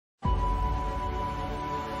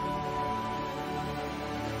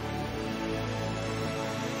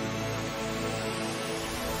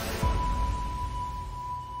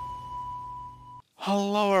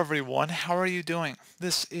Hello everyone, how are you doing?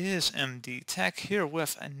 This is MD Tech here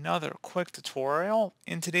with another quick tutorial.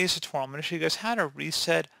 In today's tutorial, I'm going to show you guys how to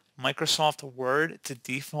reset Microsoft Word to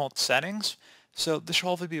default settings. So this should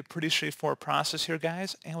hopefully be a pretty straightforward process here,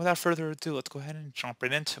 guys. And without further ado, let's go ahead and jump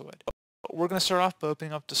right into it. We're going to start off by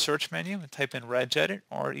opening up the search menu and type in regedit,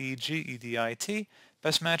 R-E-G-E-D-I-T.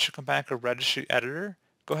 Best match to come back a registry editor.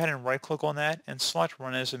 Go ahead and right click on that and select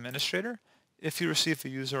Run as Administrator. If you receive a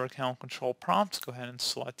user account control prompt, go ahead and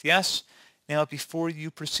select yes. Now, before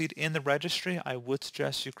you proceed in the registry, I would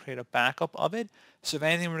suggest you create a backup of it. So if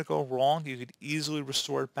anything were to go wrong, you could easily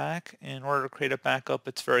restore it back. In order to create a backup,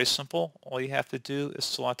 it's very simple. All you have to do is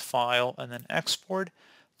select File and then Export.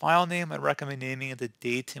 File name, I'd recommend naming it the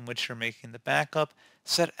date in which you're making the backup.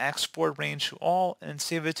 Set export range to all and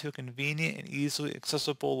save it to a convenient and easily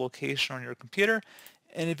accessible location on your computer.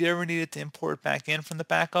 And if you ever needed to import back in from the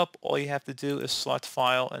backup, all you have to do is select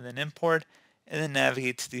File and then Import, and then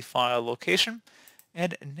navigate to the file location.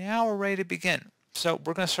 And now we're ready to begin. So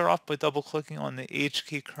we're going to start off by double-clicking on the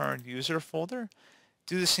HKey Current User folder.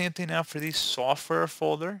 Do the same thing now for the Software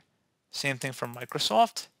folder. Same thing for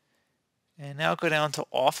Microsoft. And now go down to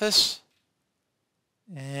Office,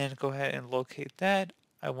 and go ahead and locate that.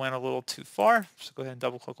 I went a little too far, so go ahead and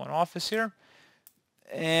double-click on Office here.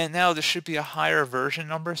 And now there should be a higher version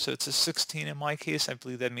number, so it's a 16 in my case. I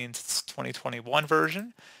believe that means it's 2021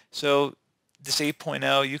 version. So this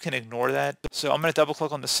 8.0, you can ignore that. So I'm going to double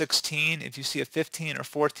click on the 16. If you see a 15 or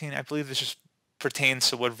 14, I believe this just pertains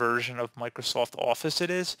to what version of Microsoft Office it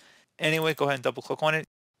is. Anyway, go ahead and double click on it.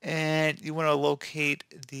 And you want to locate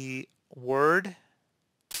the Word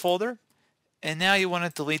folder. And now you want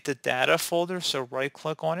to delete the Data folder, so right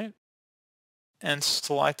click on it and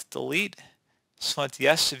select Delete. Select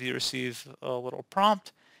yes if you receive a little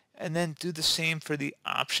prompt, and then do the same for the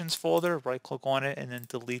options folder. Right click on it and then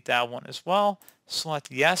delete that one as well. Select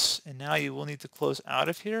yes, and now you will need to close out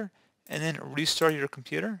of here and then restart your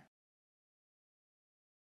computer.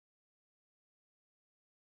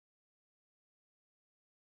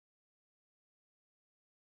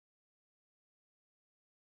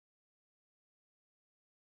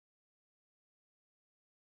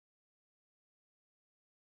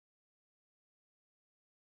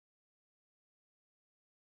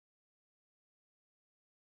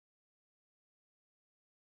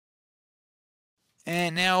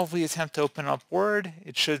 And now if we attempt to open up Word,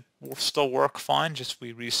 it should still work fine, just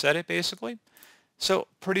we reset it basically. So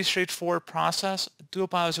pretty straightforward process. I do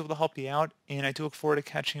hope I was able to help you out, and I do look forward to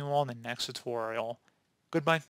catching you all in the next tutorial. Goodbye.